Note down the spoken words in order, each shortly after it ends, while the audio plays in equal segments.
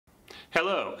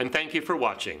Hello, and thank you for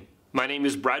watching. My name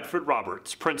is Bradford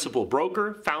Roberts, Principal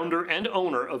Broker, Founder, and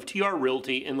Owner of TR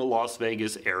Realty in the Las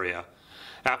Vegas area.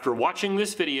 After watching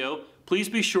this video, please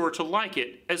be sure to like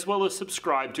it as well as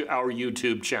subscribe to our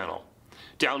YouTube channel.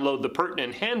 Download the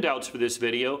pertinent handouts for this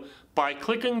video by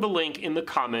clicking the link in the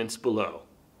comments below.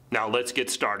 Now let's get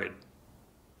started.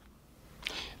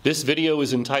 This video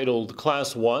is entitled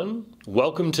Class 1,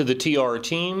 Welcome to the TR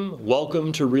Team,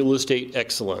 Welcome to Real Estate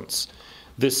Excellence.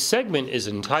 This segment is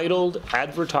entitled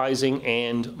Advertising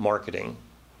and Marketing.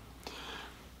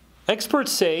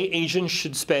 Experts say agents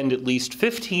should spend at least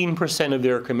 15% of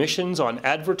their commissions on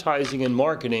advertising and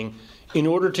marketing in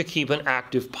order to keep an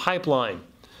active pipeline.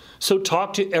 So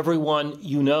talk to everyone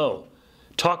you know.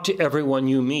 Talk to everyone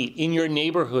you meet in your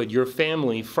neighborhood, your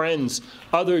family, friends,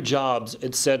 other jobs,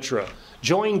 etc.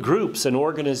 Join groups and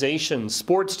organizations,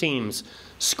 sports teams,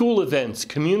 school events,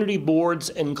 community boards,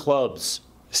 and clubs.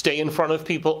 Stay in front of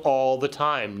people all the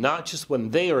time, not just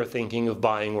when they are thinking of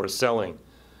buying or selling.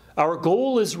 Our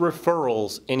goal is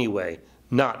referrals anyway,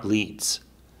 not leads.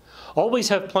 Always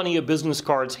have plenty of business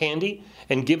cards handy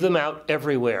and give them out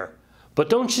everywhere. But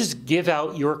don't just give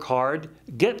out your card,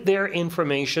 get their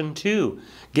information too.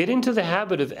 Get into the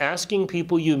habit of asking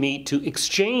people you meet to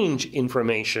exchange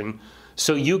information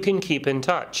so you can keep in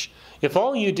touch. If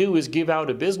all you do is give out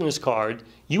a business card,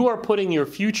 you are putting your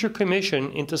future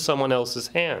commission into someone else's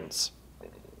hands.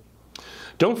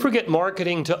 Don't forget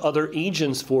marketing to other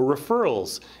agents for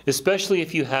referrals, especially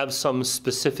if you have some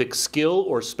specific skill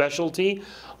or specialty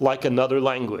like another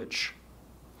language.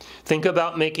 Think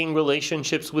about making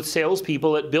relationships with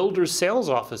salespeople at builders' sales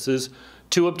offices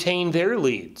to obtain their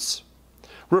leads.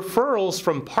 Referrals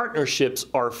from partnerships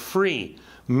are free,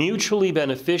 mutually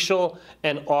beneficial,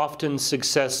 and often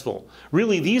successful.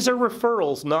 Really, these are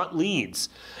referrals, not leads.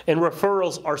 And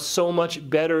referrals are so much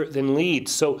better than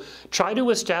leads. So try to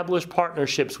establish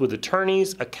partnerships with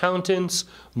attorneys, accountants,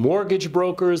 mortgage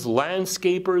brokers,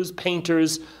 landscapers,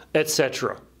 painters,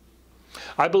 etc.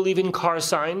 I believe in car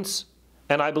signs,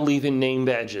 and I believe in name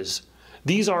badges.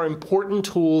 These are important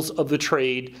tools of the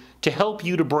trade to help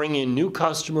you to bring in new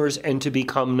customers and to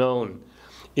become known.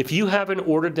 If you haven't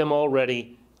ordered them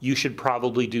already, you should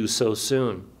probably do so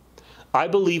soon. I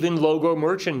believe in logo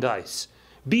merchandise.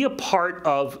 Be a part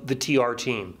of the TR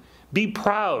team. Be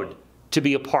proud to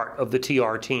be a part of the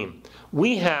TR team.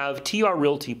 We have TR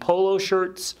Realty polo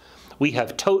shirts, we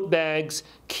have tote bags,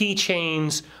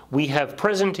 keychains, we have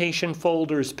presentation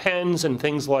folders, pens, and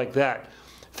things like that.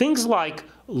 Things like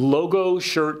logo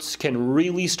shirts can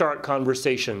really start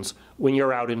conversations when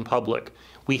you're out in public.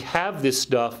 We have this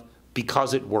stuff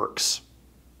because it works.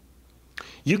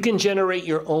 You can generate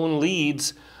your own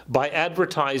leads by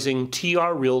advertising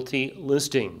TR Realty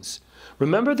listings.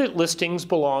 Remember that listings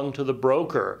belong to the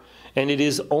broker, and it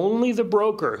is only the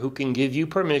broker who can give you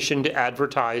permission to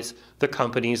advertise the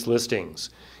company's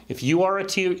listings. If you are a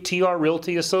TR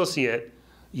Realty associate,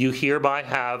 you hereby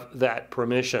have that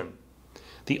permission.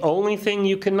 The only thing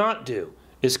you cannot do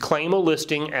is claim a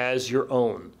listing as your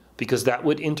own, because that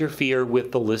would interfere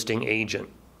with the listing agent.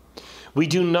 We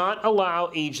do not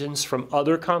allow agents from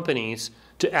other companies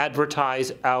to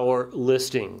advertise our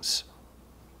listings.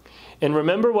 And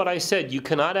remember what I said, you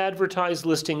cannot advertise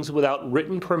listings without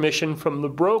written permission from the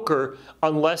broker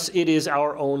unless it is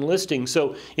our own listing.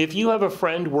 So if you have a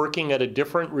friend working at a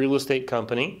different real estate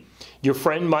company, your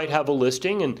friend might have a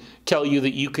listing and tell you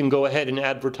that you can go ahead and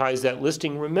advertise that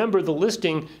listing. Remember, the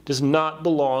listing does not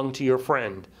belong to your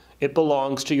friend. It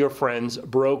belongs to your friend's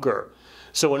broker.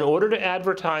 So in order to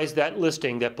advertise that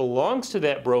listing that belongs to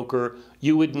that broker,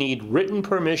 you would need written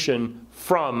permission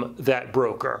from that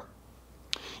broker.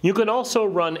 You can also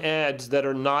run ads that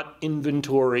are not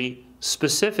inventory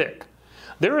specific.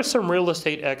 There are some real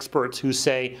estate experts who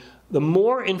say the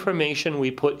more information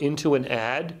we put into an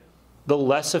ad, the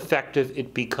less effective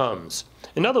it becomes.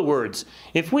 In other words,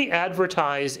 if we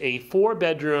advertise a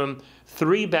 4-bedroom,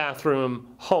 3-bathroom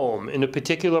home in a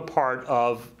particular part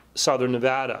of Southern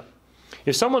Nevada,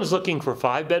 if someone is looking for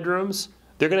 5 bedrooms,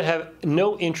 they're going to have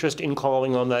no interest in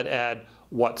calling on that ad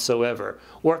whatsoever.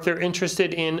 Or if they're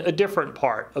interested in a different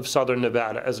part of Southern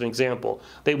Nevada, as an example,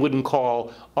 they wouldn't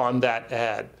call on that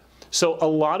ad. So a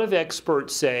lot of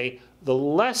experts say the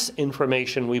less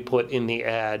information we put in the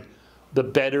ad, the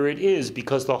better it is,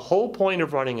 because the whole point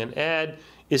of running an ad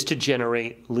is to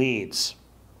generate leads.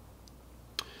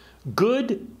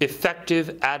 Good,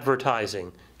 effective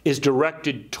advertising is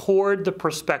directed toward the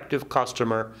prospective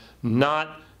customer,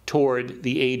 not toward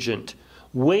the agent.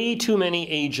 Way too many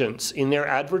agents in their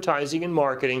advertising and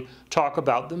marketing talk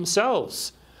about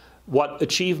themselves. what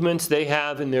achievements they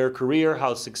have in their career,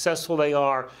 how successful they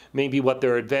are, maybe what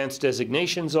their advanced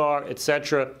designations are,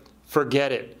 etc.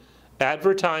 Forget it.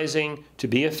 Advertising, to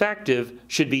be effective,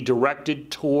 should be directed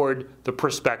toward the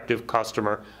prospective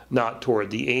customer, not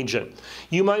toward the agent.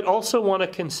 You might also want to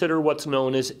consider what's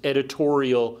known as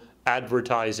editorial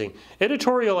advertising.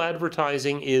 Editorial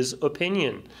advertising is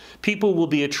opinion. People will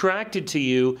be attracted to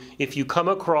you if you come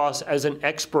across as an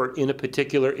expert in a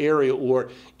particular area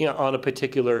or on a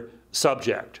particular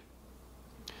subject.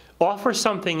 Offer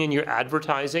something in your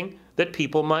advertising that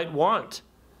people might want.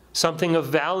 Something of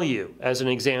value, as an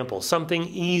example, something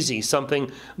easy,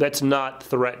 something that's not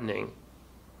threatening.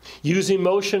 Use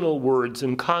emotional words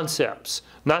and concepts,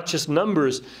 not just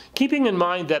numbers, keeping in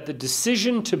mind that the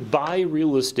decision to buy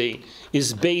real estate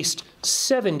is based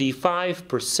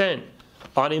 75%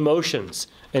 on emotions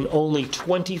and only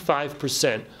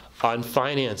 25% on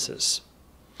finances.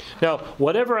 Now,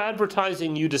 whatever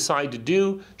advertising you decide to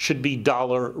do should be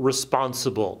dollar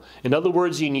responsible. In other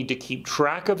words, you need to keep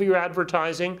track of your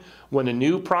advertising. When a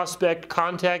new prospect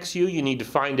contacts you, you need to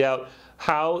find out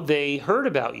how they heard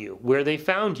about you, where they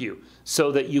found you,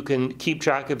 so that you can keep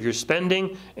track of your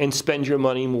spending and spend your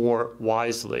money more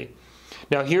wisely.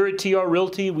 Now, here at TR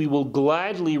Realty, we will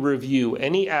gladly review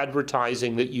any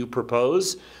advertising that you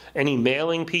propose, any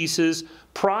mailing pieces,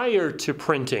 prior to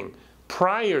printing,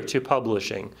 prior to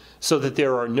publishing, so that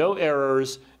there are no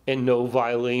errors and no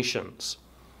violations.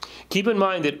 Keep in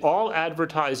mind that all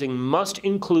advertising must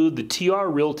include the TR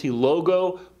Realty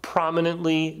logo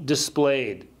prominently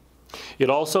displayed. It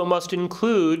also must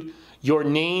include your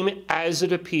name as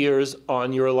it appears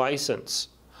on your license.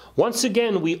 Once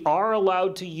again, we are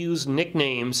allowed to use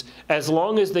nicknames as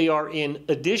long as they are in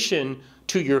addition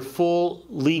to your full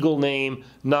legal name,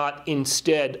 not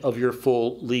instead of your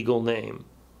full legal name.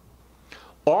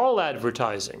 All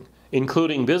advertising,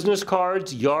 including business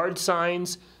cards, yard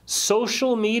signs,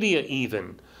 social media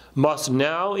even, must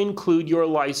now include your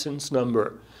license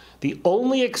number. The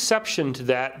only exception to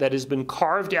that has been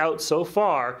carved out so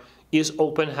far is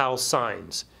open house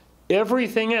signs.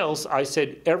 Everything else, I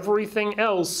said everything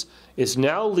else, is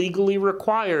now legally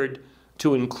required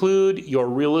to include your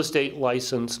real estate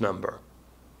license number.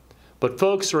 But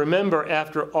folks, remember,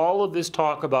 after all of this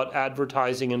talk about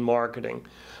advertising and marketing,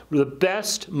 the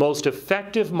best, most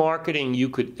effective marketing you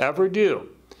could ever do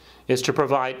is to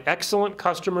provide excellent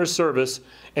customer service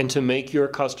and to make your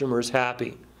customers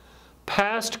happy.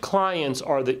 Past clients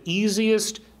are the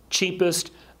easiest,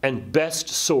 cheapest, and best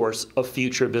source of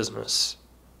future business.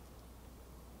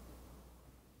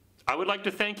 I would like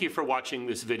to thank you for watching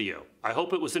this video. I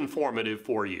hope it was informative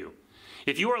for you.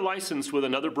 If you are licensed with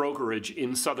another brokerage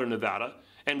in Southern Nevada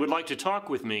and would like to talk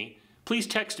with me, please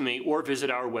text me or visit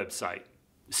our website.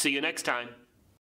 See you next time.